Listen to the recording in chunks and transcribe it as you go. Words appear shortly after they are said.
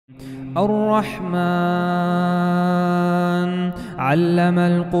الرحمن علم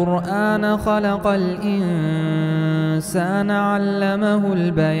القرآن خلق الإنسان علمه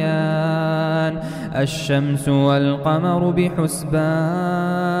البيان الشمس والقمر بحسبان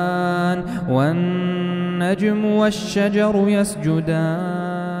والنجم والشجر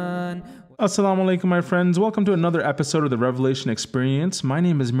يسجدان. Assalamu alaikum, my friends. Welcome to another episode of the Revelation Experience. My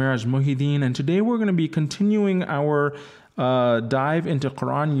name is Meraj Mohiuddin, and today we're going to be continuing our dive into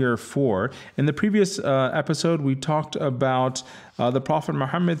Quran Year 4. In the previous episode, we talked about the Prophet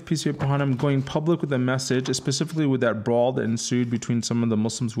Muhammad, peace be upon him, going public with a message, specifically with that brawl that ensued between some of the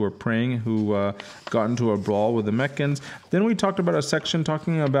Muslims who were praying, who got into a brawl with the Meccans. Then we talked about a section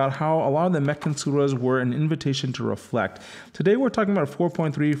talking about how a lot of the Meccan surahs were an invitation to reflect. Today we're talking about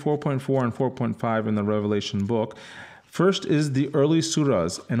 4.3, 4.4, and 4.5 in the Revelation book. First is the early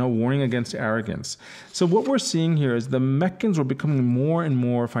surahs and a warning against arrogance. So what we're seeing here is the Meccans were becoming more and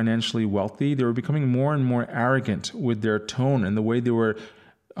more financially wealthy. They were becoming more and more arrogant with their tone and the way they were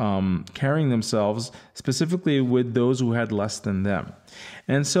carrying themselves, specifically with those who had less than them.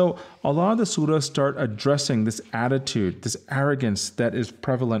 And so a lot of the surahs start addressing this attitude, this arrogance that is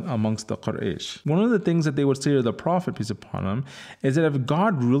prevalent amongst the Quraysh. One of the things that they would say to the Prophet, peace upon him, is that if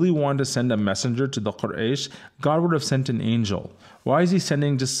God really wanted to send a messenger to the Quraysh, God would have sent an angel. Why is he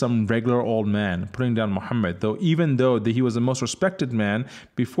sending just some regular old man, putting down Muhammad? Even though he was the most respected man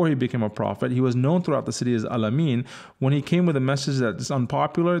before he became a prophet, he was known throughout the city as Al-Amin. When he came with a message that is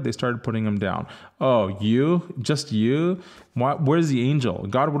unpopular, they started putting him down. Oh, you? Just you? Where's the angel?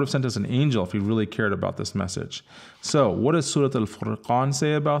 God would have sent us an angel if he really cared about this message. So what does Surah Al-Furqan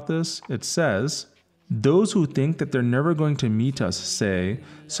say about this? It says, those who think that they're never going to meet us say,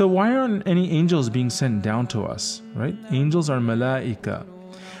 so why aren't any angels being sent down to us? Right? Angels are malaika.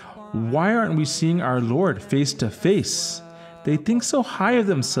 Why aren't we seeing our Lord face to face? They think so high of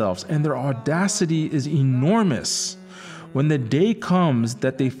themselves and their audacity is enormous. When the day comes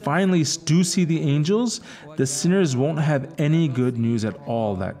that they finally do see the angels, the sinners won't have any good news at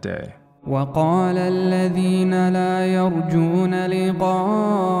all that day. وقال الذين لا يرجون لقاءنا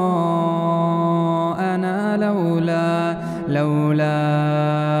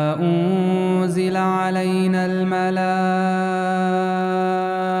لولا أنزل علينا الملائكة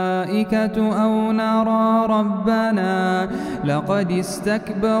أو نرى ربنا لقد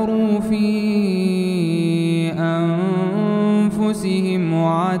استكبروا في أنفسهم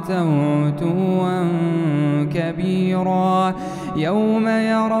وعتوا عتوا كبيرا يوم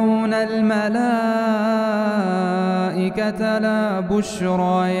يرون الملائكة لا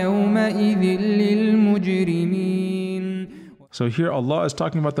بشرى يومئذ للمجرمين. So here Allah is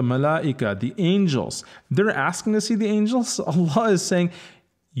talking about the malaika, the angels. They're asking to see the angels. Allah is saying,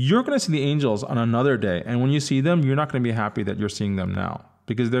 you're going to see the angels on another day. And when you see them, you're not going to be happy that you're seeing them now,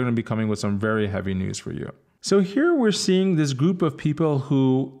 because they're going to be coming with some very heavy news for you. So here we're seeing this group of people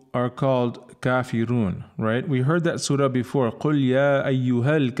who are called kafirun, right? We heard that surah before. قُلْ يَا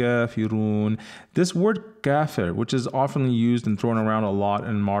أَيُّهَا الْكَافِرُونَ. This word kafir, which is often used and thrown around a lot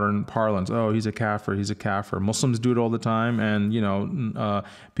in modern parlance. Oh, he's a kafir, he's a kafir. Muslims do it all the time. And,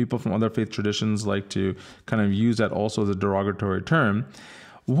 people from other faith traditions like to kind of use that also as a derogatory term.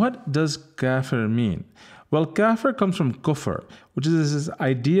 What does kafir mean? Well, kafir comes from kufr, which is this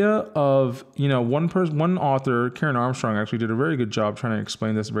idea of, one author, Karen Armstrong, actually did a very good job trying to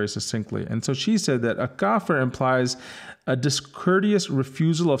explain this very succinctly. And so she said that a kafir implies a discourteous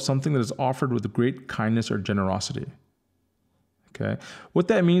refusal of something that is offered with great kindness or generosity. Okay? What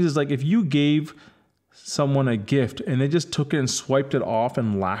that means is, like, if you gave someone a gift and they just took it and swiped it off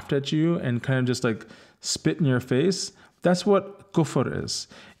and laughed at you and kind of just like spit in your face, that's what kufr is.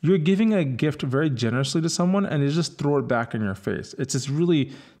 You're giving a gift very generously to someone and they just throw it back in your face. It's this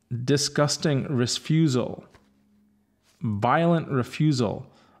really disgusting refusal, violent refusal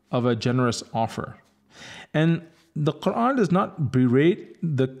of a generous offer. And the Quran does not berate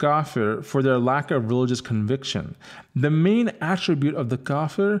the kafir for their lack of religious conviction. The main attribute of the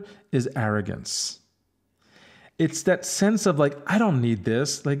kafir is arrogance. It's that sense of like, I don't need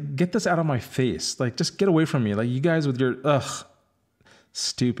this. Like, get this out of my face. Like, just get away from me. Like, you guys with your,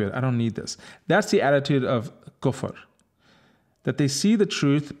 stupid. I don't need this. That's the attitude of kufr. That they see the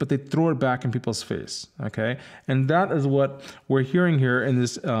truth, but they throw it back in people's face. Okay? And that is what we're hearing here in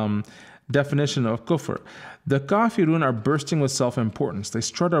this definition of kufr. The kafirun are bursting with self-importance. They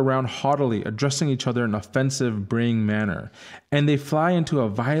strut around haughtily, addressing each other in an offensive, braying manner. And they fly into a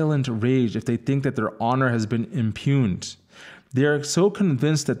violent rage if they think that their honor has been impugned. They are so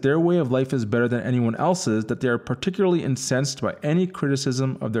convinced that their way of life is better than anyone else's that they are particularly incensed by any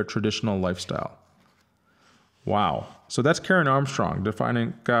criticism of their traditional lifestyle. Wow. So that's Karen Armstrong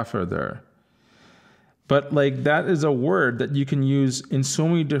defining kafir there. But like that is a word that you can use in so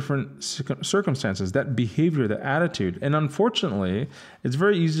many different circumstances, that behavior, the attitude. And unfortunately, it's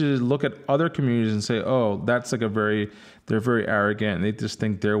very easy to look at other communities and say, oh, that's like they're very arrogant. They just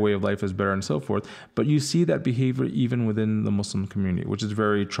think their way of life is better and so forth. But you see that behavior even within the Muslim community, which is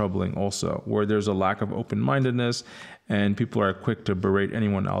very troubling also, where there's a lack of open-mindedness and people are quick to berate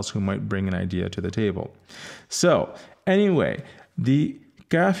anyone else who might bring an idea to the table. So anyway, the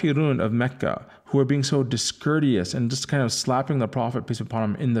kafirun of Mecca, who are being so discourteous and just kind of slapping the Prophet, peace be upon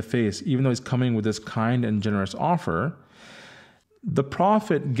him, in the face, even though he's coming with this kind and generous offer, the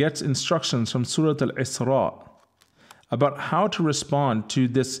Prophet gets instructions from Surah Al-Isra about how to respond to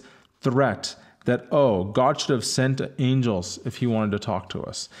this threat that, oh, God should have sent angels if he wanted to talk to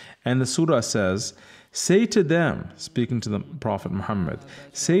us. And the surah says, say to them, speaking to the Prophet Muhammad,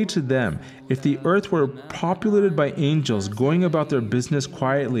 say to them, if the earth were populated by angels going about their business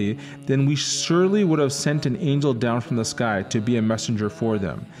quietly, then we surely would have sent an angel down from the sky to be a messenger for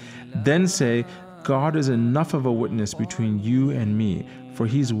them. Then say, God is enough of a witness between you and me, for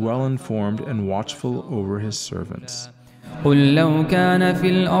he's well informed and watchful over his servants. قل لو كان في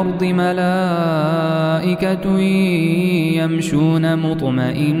الأرض ملائكة يمشون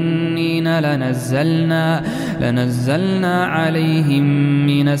مطمئنين لنزلنا عليهم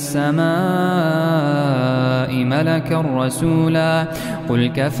من السماء ملكا رسولا قل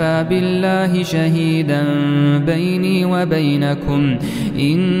كفى بالله شهيدا بيني وبينكم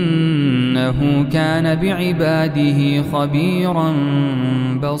إنه كان بعباده خبيرا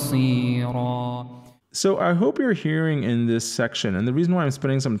بصيرا. So I hope you're hearing in this section, and the reason why I'm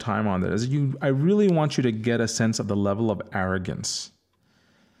spending some time on that is I really want you to get a sense of the level of arrogance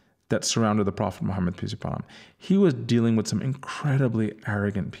that surrounded the Prophet Muhammad, peace be upon him. He was dealing with some incredibly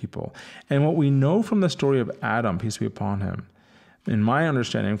arrogant people. And what we know from the story of Adam, peace be upon him, in my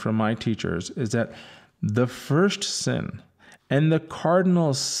understanding from my teachers, is that the first sin and the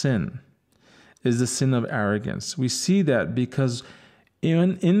cardinal sin is the sin of arrogance. We see that because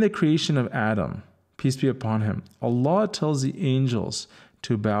in the creation of Adam, peace be upon him, Allah tells the angels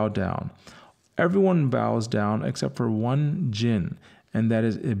to bow down. Everyone bows down except for one jinn, and that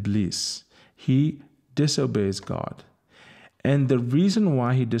is Iblis. He disobeys God. And the reason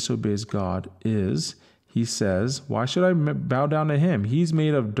why he disobeys God is, he says, why should I bow down to him? He's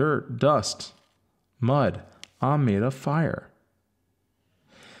made of dirt, dust, mud. I'm made of fire.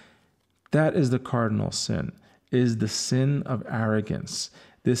 That is the cardinal sin, is the sin of arrogance.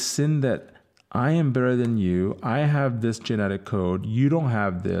 This sin that I am better than you, I have this genetic code, you don't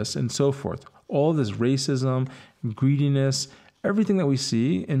have this, and so forth. All this racism, greediness, everything that we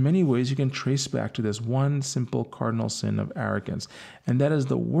see, in many ways you can trace back to this one simple cardinal sin of arrogance. And that is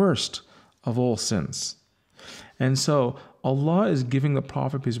the worst of all sins. And so Allah is giving the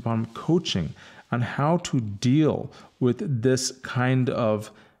Prophet, peace be upon him, coaching on how to deal with this kind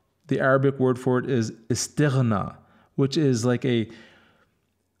of, the Arabic word for it is istighna, which is like a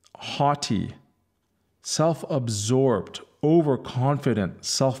haughty, self-absorbed, overconfident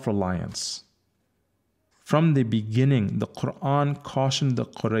self-reliance. From the beginning, the Qur'an cautioned the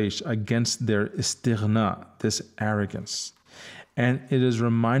Quraysh against their istighna, this arrogance. And it is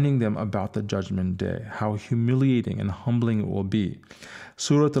reminding them about the judgment day, how humiliating and humbling it will be.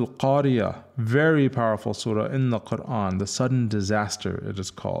 Surah Al-Qariyah, very powerful surah in the Qur'an, the sudden disaster it is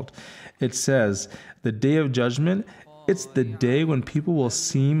called. It says, the day of judgment, it's the day when people will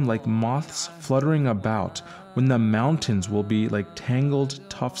seem like moths fluttering about, when the mountains will be like tangled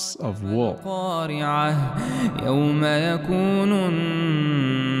tufts of wool. يوم يكون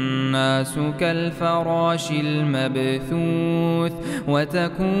الناس كالفراش المبثوث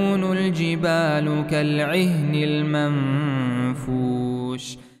وتكون الجبال كالعهن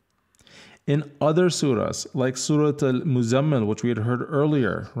المنفوش. In other surahs, like Surah Al-Muzammil, which we had heard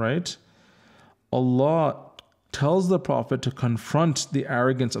earlier, right? Allah tells the Prophet to confront the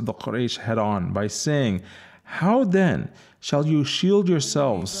arrogance of the Quraysh head on by saying, how then shall you shield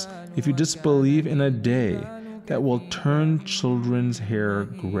yourselves if you disbelieve in a day that will turn children's hair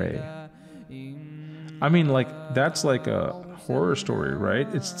gray? I mean, like, that's like a horror story, right?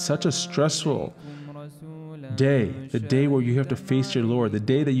 It's such a stressful day, the day where you have to face your Lord, the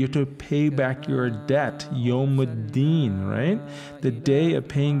day that you have to pay back your debt, Yawmuddin, right? The day of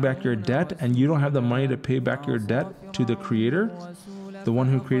paying back your debt, and you don't have the money to pay back your debt to the Creator, the one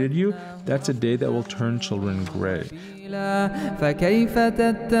who created you. That's a day that will turn children gray. فكيف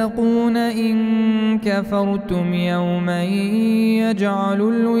تتقون إن كفرتم يوما يجعل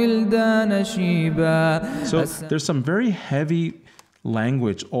الولدان شيبا. So there's some very heavy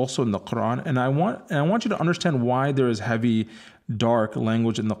language also in the Qur'an. And I want you to understand why there is heavy, dark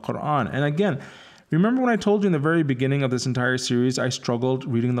language in the Qur'an. And again, remember when I told you in the very beginning of this entire series, I struggled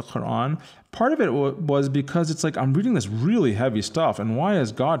reading the Qur'an? Part of it was because it's like, I'm reading this really heavy stuff, and why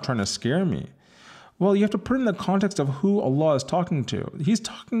is God trying to scare me? Well, you have to put it in the context of who Allah is talking to. He's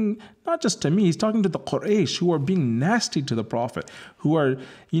talking not just to me, he's talking to the Quraysh who are being nasty to the Prophet, who are,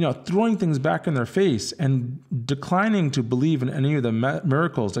 throwing things back in their face and declining to believe in any of the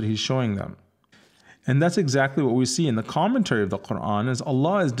miracles that he's showing them. And that's exactly what we see in the commentary of the Qur'an, is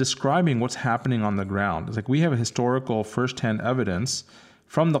Allah is describing what's happening on the ground. It's like we have a historical first-hand evidence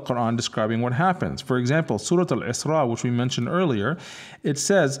from the Qur'an describing what happens. For example, Surah Al-Isra, which we mentioned earlier, it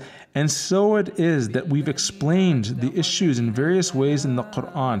says, "And so it is that we've explained the issues in various ways in the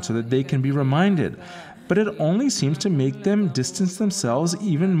Qur'an so that they can be reminded. But it only seems to make them distance themselves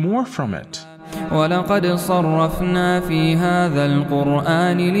even more from it." وَلَقَدْ صَرَّفْنَا فِي هَذَا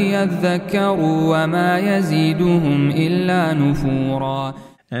الْقُرْآنِ لِيَذَّكَّرُوا وَمَا يَزِيدُهُمْ إِلَّا نُفُورًا.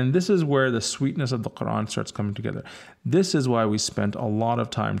 And this is where the sweetness of the Qur'an starts coming together. This is why we spent a lot of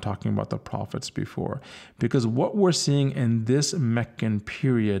time talking about the prophets before. Because what we're seeing in this Meccan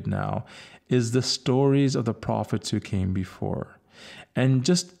period now is the stories of the prophets who came before. And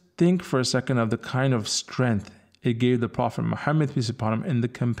just think for a second of the kind of strength it gave the Prophet Muhammad, peace upon him, and the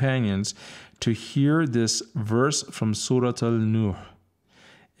companions to hear this verse from Surah Al-Nuh.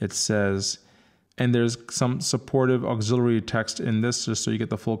 It says, and there's some supportive auxiliary text in this just so you get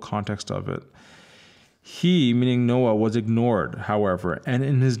the full context of it. He, meaning Noah, was ignored, however, and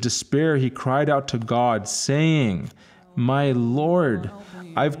in his despair he cried out to God, saying, "My Lord,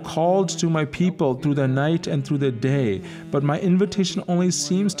 I've called to my people through the night and through the day, but my invitation only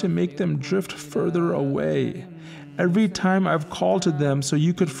seems to make them drift further away. Every time I've called to them so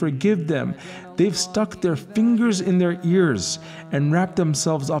you could forgive them, they've stuck their fingers in their ears and wrapped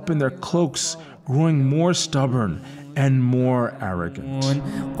themselves up in their cloaks, growing more stubborn and more arrogant."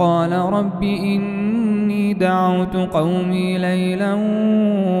 قال رب إني دعوت قومي ليلا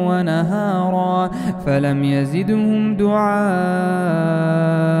ونهارا فلم يزدهم دعائي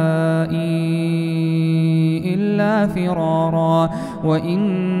إلا فرارا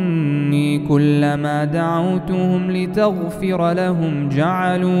وإني كلما دعوتهم لتغفر لهم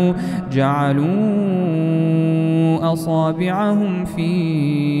جعلوا أصابعهم في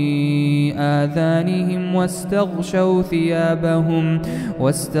آذانهم واستغشوا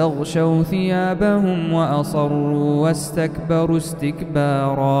ثيابهم وأصروا واستكبروا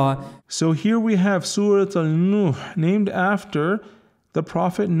استكبارا. So here we have Surah Al-Nuh, named after the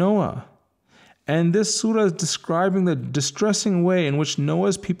Prophet Noah. And this surah is describing the distressing way in which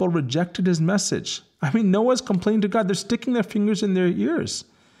Noah's people rejected his message. I mean, Noah's complaining to God. They're sticking their fingers in their ears.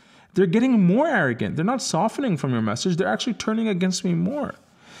 They're getting more arrogant. They're not softening from your message. They're actually turning against me more.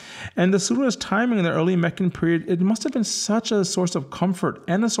 And the surah's timing in the early Meccan period, it must have been such a source of comfort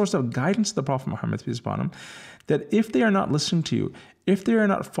and a source of guidance to the Prophet Muhammad, peace upon him, that if they are not listening to you, if they are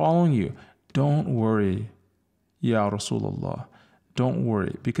not following you, don't worry, Ya Rasulullah. Don't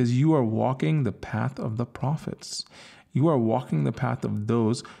worry, because you are walking the path of the prophets. You are walking the path of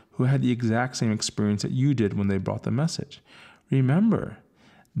those who had the exact same experience that you did when they brought the message. Remember,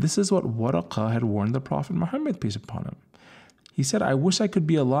 this is what Waraqah had warned the Prophet Muhammad, peace upon him. He said, "I wish I could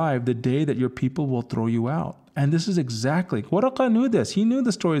be alive the day that your people will throw you out." And this is exactly, Waraqah knew this. He knew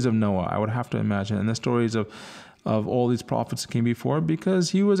the stories of Noah, I would have to imagine, and the stories of all these prophets that came before, because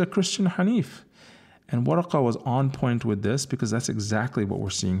he was a Christian Hanif. And Waraqah was on point with this, because that's exactly what we're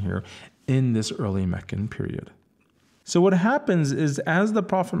seeing here in this early Meccan period. So what happens is, as the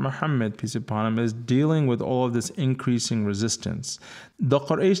Prophet Muhammad, peace upon him, is dealing with all of this increasing resistance, the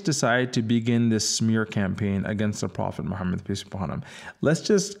Quraysh decide to begin this smear campaign against the Prophet Muhammad, peace upon him. Let's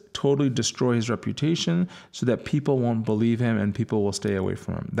just totally destroy his reputation so that people won't believe him and people will stay away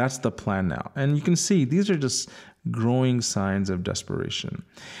from him. That's the plan now. And you can see these are just growing signs of desperation.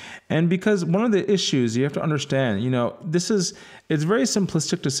 And because one of the issues you have to understand, it's very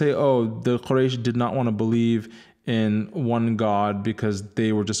simplistic to say, oh, the Quraysh did not want to believe in one God because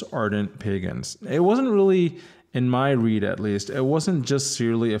they were just ardent pagans. It wasn't really, in my read at least, it wasn't just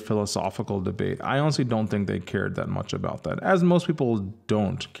purely a philosophical debate. I honestly don't think they cared that much about that, as most people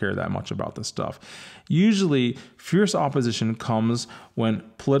don't care that much about this stuff. Usually, fierce opposition comes when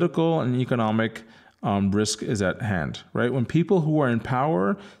political and economic risk is at hand, right? When people who are in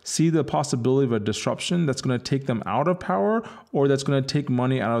power see the possibility of a disruption that's going to take them out of power or that's going to take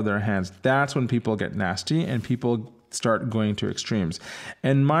money out of their hands, that's when people get nasty and people start going to extremes.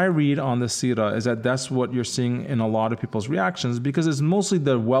 And my read on the seerah is that that's what you're seeing in a lot of people's reactions, because it's mostly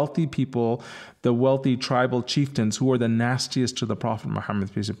the wealthy people, the wealthy tribal chieftains who are the nastiest to the Prophet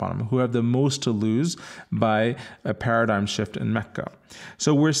Muhammad, peace be upon him, who have the most to lose by a paradigm shift in Mecca.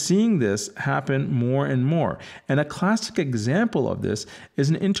 So we're seeing this happen more and more. And a classic example of this is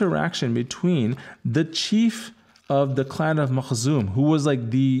an interaction between the chief of the clan of Makhzum, who was like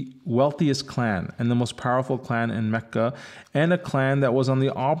the wealthiest clan and the most powerful clan in Mecca, and a clan that was on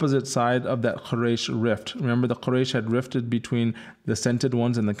the opposite side of that Quraysh rift. Remember, the Quraysh had rifted between the scented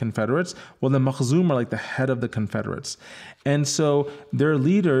ones and the Confederates? Well, the Makhzum are like the head of the Confederates. And so their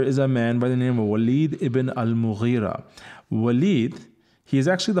leader is a man by the name of Walid ibn al-Mughira. Walid, he is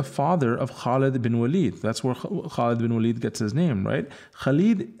actually the father of Khalid bin Walid. That's where Khalid bin Walid gets his name, right?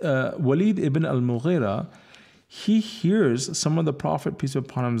 Walid ibn al-Mughira, he hears some of the Prophet, peace be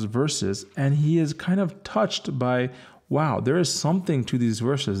upon him's verses, and he is kind of touched by, wow, there is something to these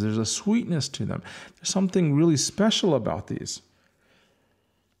verses. There's a sweetness to them. There's something really special about these.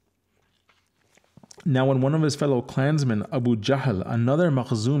 Now, when one of his fellow clansmen, Abu Jahl, another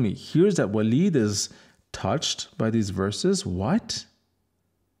Makhzumi, hears that Walid is touched by these verses, what?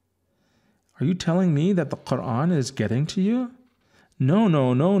 Are you telling me that the Qur'an is getting to you?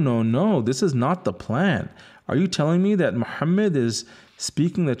 No. This is not the plan. Are you telling me that Muhammad is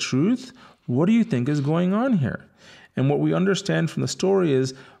speaking the truth? What do you think is going on here? And what we understand from the story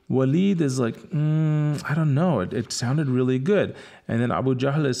is Walid is like, I don't know. It sounded really good. And then Abu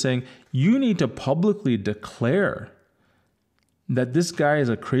Jahl is saying, you need to publicly declare that this guy is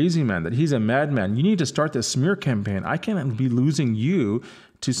a crazy man, that he's a madman. You need to start this smear campaign. I can't be losing you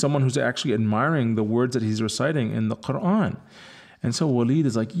to someone who's actually admiring the words that he's reciting in the Qur'an. And so Walid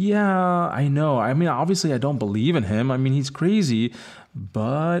is like, yeah, I know. I mean, obviously I don't believe in him. I mean, he's crazy,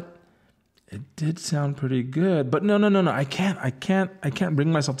 but it did sound pretty good. But no. I can't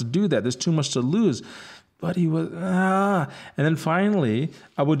bring myself to do that. There's too much to lose. But he was, And then finally,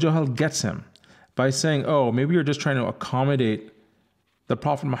 Abu Jahl gets him by saying, oh, maybe you're just trying to accommodate the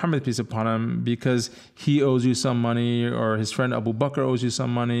Prophet Muhammad, peace upon him, because he owes you some money, or his friend Abu Bakr owes you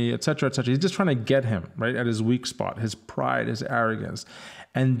some money, etc., etc. He's just trying to get him, right, at his weak spot, his pride, his arrogance.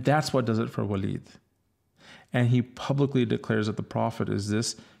 And that's what does it for Walid. And he publicly declares that the Prophet is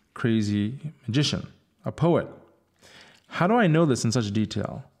this crazy magician, a poet. How do I know this in such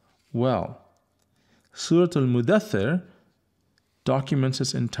detail? Well, Surah Al-Mudaththir documents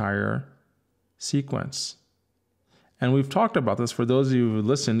this entire sequence. And we've talked about this for those of you who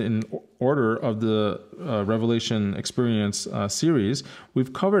listened in order of the Revelation Experience series.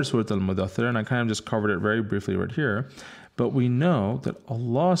 We've covered Surah Al-Mudaththir, and I kind of just covered it very briefly right here. But we know that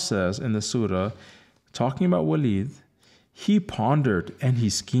Allah says in the surah, talking about Walid, he pondered and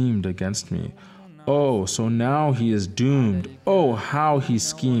he schemed against me. Oh, so now he is doomed. Oh, how he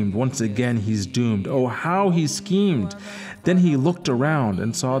schemed. Once again, he's doomed. Oh, how he schemed. Then he looked around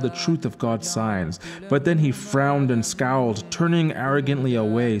and saw the truth of God's signs. But then he frowned and scowled, turning arrogantly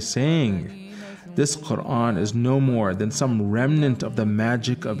away, saying, this Qur'an is no more than some remnant of the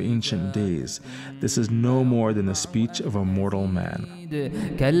magic of ancient days. This is no more than the speech of a mortal man.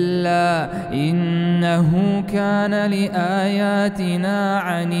 كلا إنه كان لآياتنا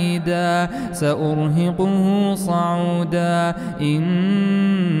عنيدا سأرهقه صعودا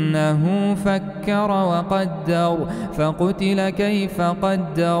إنه فكر وقدر فقتل كيف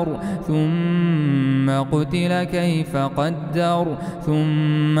قدر ثم قتل كيف قدر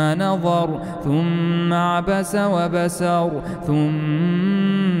ثم نظر ثم عبس وبسر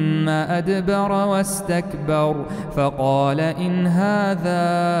ثم أدبر واستكبر فقال إن هذا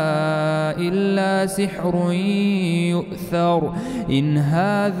إلا سحر يؤثر إن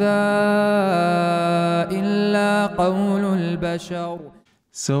هذا إلا قول البشر.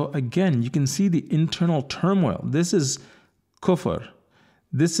 So again, you can see the internal turmoil. This is kufr.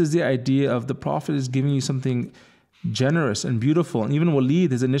 This is the idea of the Prophet is giving you something generous and beautiful. And even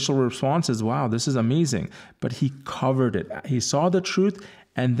Walid, his initial response is, wow, this is amazing. But he covered it. He saw the truth,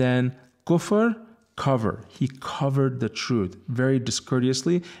 and then kufr, cover. He covered the truth very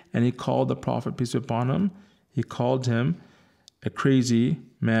discourteously, and he called the Prophet, peace be upon him, he called him a crazy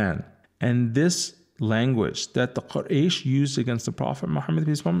man. And this language that the Quraysh used against the Prophet Muhammad,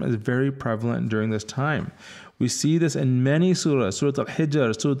 peace be upon him, is very prevalent during this time. We see this in many surahs, Surah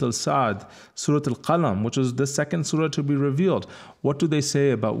Al-Hijr, Surah Al-Sa'd, Surah Al-Qalam, which is the second surah to be revealed. What do they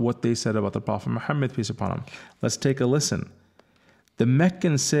say about what they said about the Prophet Muhammad, peace be upon him? Let's take a listen. The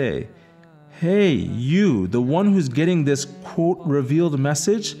Meccans say, hey, you, the one who's getting this quote revealed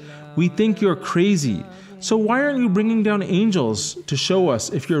message, we think you're crazy. So why aren't you bringing down angels to show us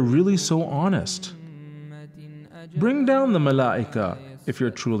if you're really so honest? Bring down the malaika if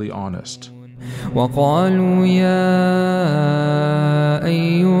you're truly honest. وقالوا يا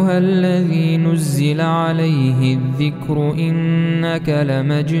أيها الذي نزل عليه الذكر إنك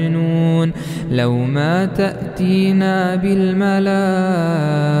لمجنون لو ما تأتينا بالملائكة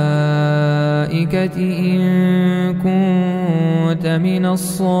إن كنت من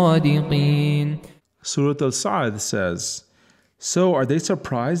الصادقين. Surah Al-Sa'ad says, So are they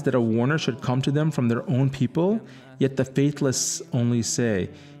surprised that a warner should come to them from their own people? Yet the faithless only say,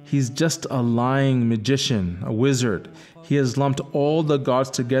 He's just a lying magician, a wizard. He has lumped all the gods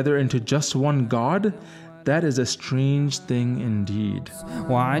together into just one God? That is a strange thing indeed.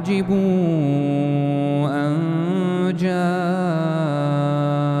 وعجبوا أن جاءهم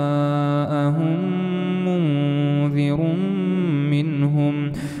منذر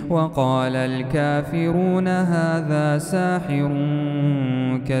منهم وقال الكافرون هذا ساحر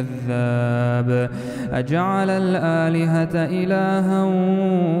كذاب أجعل الآلهة إلها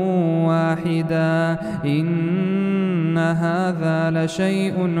واحدا إن هذا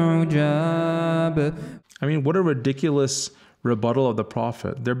لشيء عجاب. I mean, what a ridiculous rebuttal of the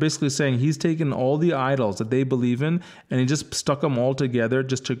Prophet. They're basically saying he's taken all the idols that they believe in and he just stuck them all together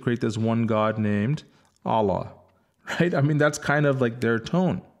just to create this one God named Allah. Right? I mean, that's kind of like their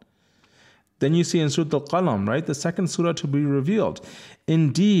tone. Then you see in Surah Al-Qalam, right? The second surah to be revealed.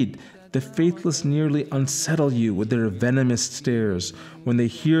 Indeed, the faithless nearly unsettle you with their venomous stares when they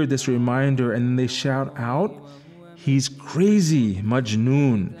hear this reminder and they shout out, He's crazy,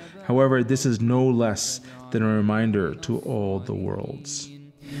 Majnoon. However, this is no less than a reminder to all the worlds.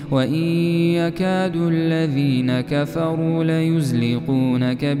 وإن يكاد الذين كفروا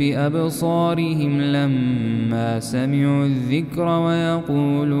ليزلقونك بأبصارهم لما سمعوا الذكر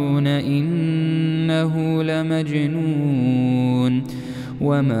ويقولون إنه لمجنون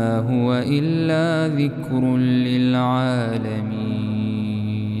وما هو إلا ذكر للعالمين.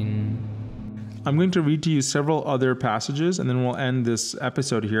 I'm going to read to you several other passages and then we'll end this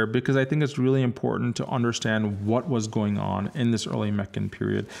episode here because I think it's really important to understand what was going on in this early Meccan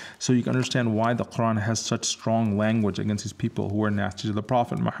period so you can understand why the Quran has such strong language against these people who were nasty to the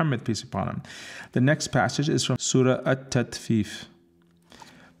Prophet Muhammad, peace upon him. The next passage is from Surah At-Tatfif.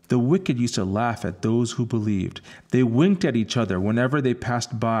 The wicked used to laugh at those who believed. They winked at each other whenever they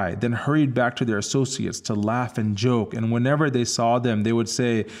passed by, then hurried back to their associates to laugh and joke, and whenever they saw them, they would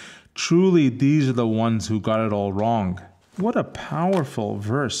say, Truly, these are the ones who got it all wrong. What a powerful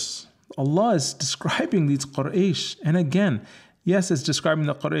verse. Allah is describing these Quraysh. And again, yes, it's describing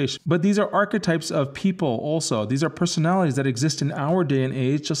the Quraysh, but these are archetypes of people also. These are personalities that exist in our day and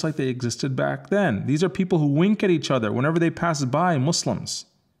age, just like they existed back then. These are people who wink at each other whenever they pass by Muslims.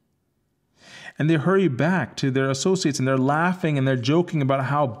 And they hurry back to their associates and they're laughing and they're joking about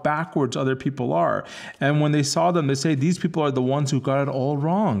how backwards other people are. And when they saw them, they say, these people are the ones who got it all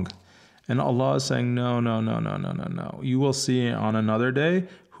wrong. And Allah is saying, no. You will see on another day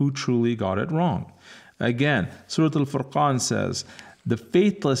who truly got it wrong. Again, Surah Al-Furqan says, the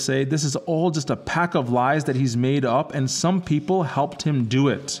faithless say this is all just a pack of lies that he's made up and some people helped him do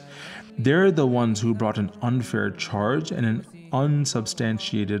it. They're the ones who brought an unfair charge and an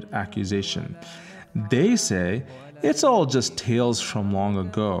unsubstantiated accusation. They say, it's all just tales from long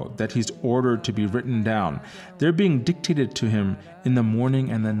ago that he's ordered to be written down. They're being dictated to him in the morning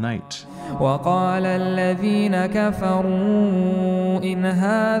and the night. وقال الذين كفروا إن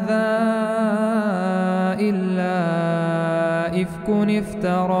هذا إلا إفك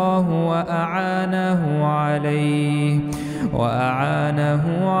افتراه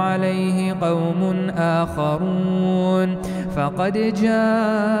وأعانه عليه قوم آخرون فقد جاءوا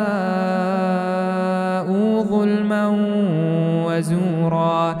ظلما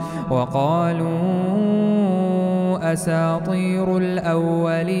وزورا وقالوا أساطير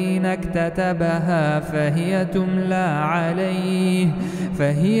الأولين اكتتبها فهي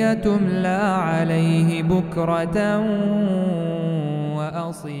تملى عليه بكرة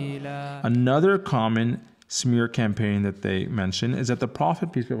وأصيلا. Another common smear campaign that they mention is that the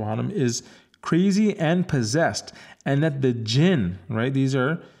Prophet, peace be upon him, is crazy and possessed, and that the jinn, right, these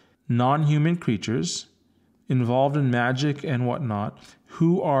are non-human creatures involved in magic and whatnot,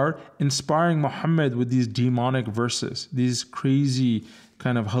 who are inspiring Muhammad with these demonic verses, these crazy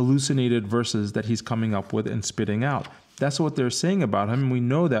kind of hallucinated verses that he's coming up with and spitting out. That's what they're saying about him, and we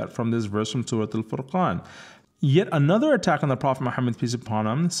know that from this verse from Surah Al-Furqan. Yet another attack on the Prophet Muhammad, peace upon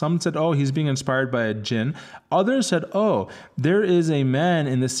him. Some said, oh, he's being inspired by a jinn. Others said, oh, there is a man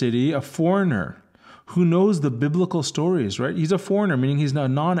in the city, a foreigner, who knows the biblical stories, right? He's a foreigner, meaning he's a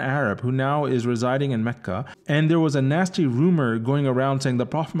non-Arab who now is residing in Mecca. And there was a nasty rumor going around saying the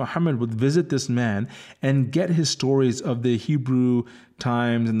Prophet Muhammad would visit this man and get his stories of the Hebrew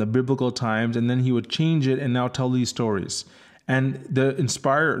times and the biblical times, and then he would change it and now tell these stories. And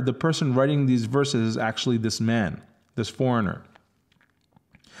the person writing these verses is actually this man, this foreigner.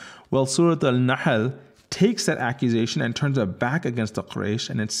 Well, Surah Al-Nahl takes that accusation and turns it back against the Quraysh,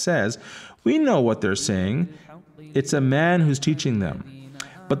 and it says, we know what they're saying. It's a man who's teaching them.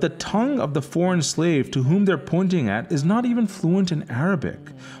 But the tongue of the foreign slave to whom they're pointing at is not even fluent in Arabic,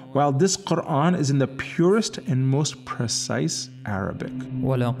 while this Qur'an is in the purest and most precise Arabic.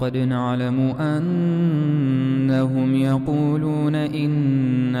 وَلَقَدْ نَعْلَمُ أَنَّهُمْ يَقُولُونَ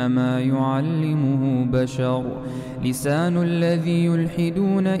إِنَّمَا يُعَلِّمُهُ بَشَرٌ لِسَانُ الَّذِي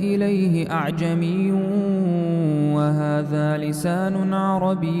يُلْحِدُونَ إِلَيْهِ أَعْجَمِيٌّ وَهَذَا لِسَانٌ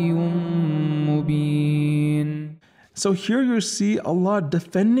عَرَبِيٌّ مُبِينٌ. So here you see Allah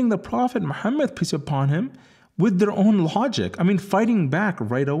defending the Prophet Muhammad, peace upon him, with their own logic. I mean, fighting back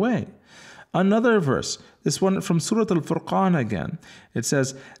right away. Another verse, this one from Surah Al-Furqan again. It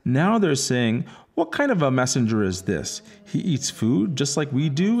says, now they're saying, what kind of a messenger is this? He eats food just like we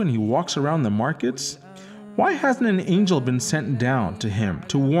do and he walks around the markets? Why hasn't an angel been sent down to him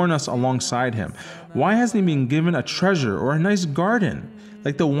to warn us alongside him? Why hasn't he been given a treasure or a nice garden,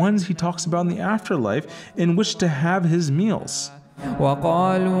 like the ones he talks about in the afterlife, in which to have his meals?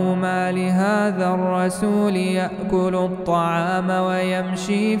 وقالوا ما لهذا الرسول يأكل الطعام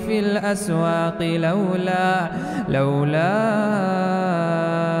ويمشي في الأسواق لولا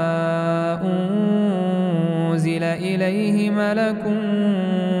أنزل إليه ملك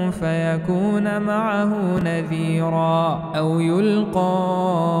فيكون معه نذيرا أو يلقى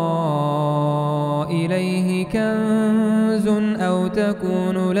إليه كنز أو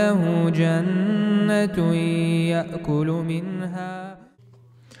تكون له جنة يأكل منها.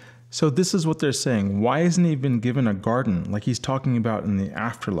 So this is what they're saying. Why hasn't he been given a garden like he's talking about in the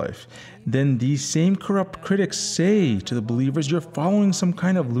afterlife? Then these same corrupt critics say to the believers, you're following some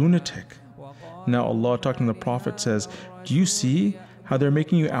kind of lunatic. Now Allah, talking to the Prophet, says, do you see how they're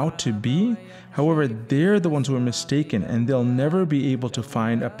making you out to be? However, they're the ones who are mistaken, and they'll never be able to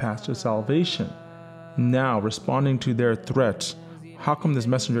find a path to salvation. Now, responding to their threat, how come this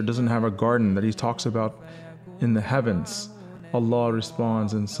messenger doesn't have a garden that he talks about in the heavens? Allah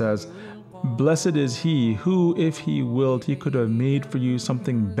responds and says, blessed is he who, if he willed, he could have made for you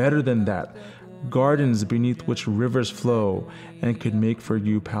something better than that, gardens beneath which rivers flow, and could make for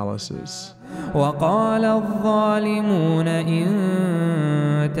you palaces. وقال الظالمون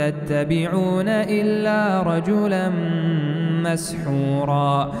إن تتبعون إلا رجلا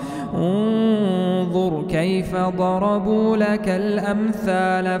مسحورا انظر كيف ضربوا لك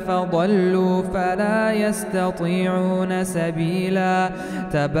الأمثال فضلوا فلا يستطيعون سبيلا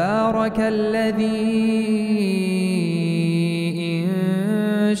تبارك الذي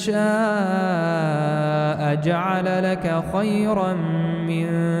إن شاء جعل لك خيرا من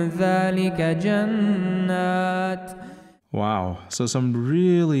ذلك جنات. Wow, so some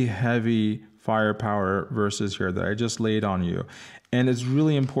really heavy firepower verses here that I just laid on you. And it's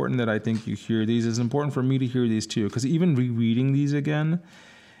really important that I think you hear these. It's important for me to hear these too, because even rereading these again,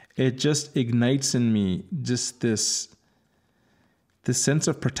 it just ignites in me just this sense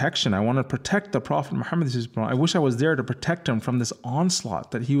of protection. I want to protect the Prophet Muhammad. I wish I was there to protect him from this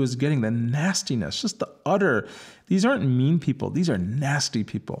onslaught that he was getting, the nastiness, just the utter. These aren't mean people. These are nasty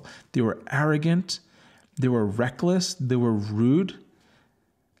people. They were arrogant. They were reckless. They were rude.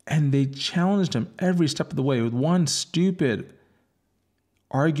 And they challenged him every step of the way with one stupid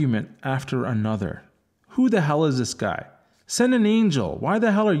argument after another. Who the hell is this guy? Send an angel. Why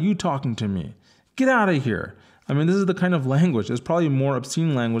the hell are you talking to me? Get out of here. I mean, this is the kind of language. There's probably more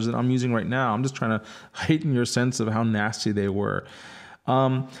obscene language than I'm using right now. I'm just trying to heighten your sense of how nasty they were.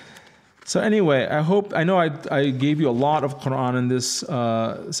 So anyway, I know I gave you a lot of Quran in this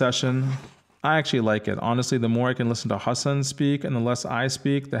session. I actually like it. Honestly, the more I can listen to Hassan speak and the less I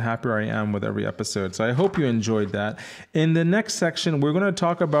speak, the happier I am with every episode. So I hope you enjoyed that. In the next section, we're going to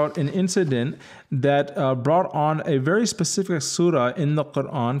talk about an incident that brought on a very specific surah in the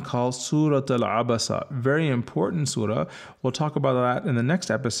Quran called Surah Al-Abasa. Very important surah. We'll talk about that in the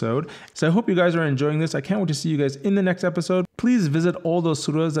next episode. So I hope you guys are enjoying this. I can't wait to see you guys in the next episode. Please visit all those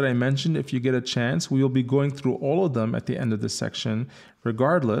surahs that I mentioned if you get a chance. We will be going through all of them at the end of this section.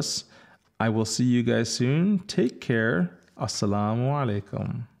 Regardless, I will see you guys soon. Take care. Assalamu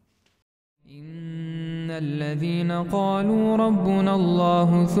alaikum. الذين قالوا ربنا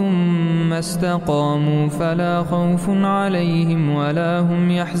الله ثم استقاموا فلا خوف عليهم ولا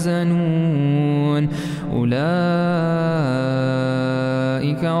هم يحزنون أولئك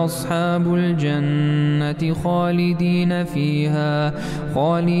أصحاب الجنة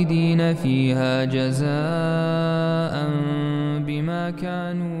خالدين فيها جزاء بما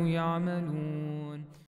كانوا يعملون.